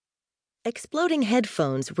Exploding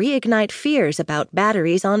Headphones Reignite Fears About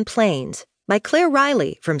Batteries on Planes by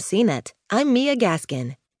Reilly from CNET. I'm Mia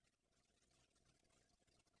Gaskin.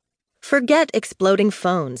 Forget exploding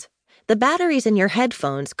phones. The batteries in your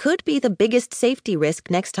headphones could be the biggest safety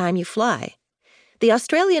risk next time you fly. The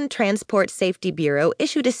Australian Transport Safety Bureau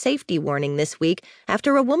issued a safety warning this week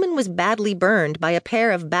after a woman was badly burned by a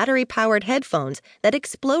pair of battery-powered headphones that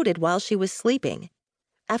exploded while she was sleeping.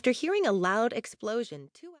 After hearing a loud explosion 2 hours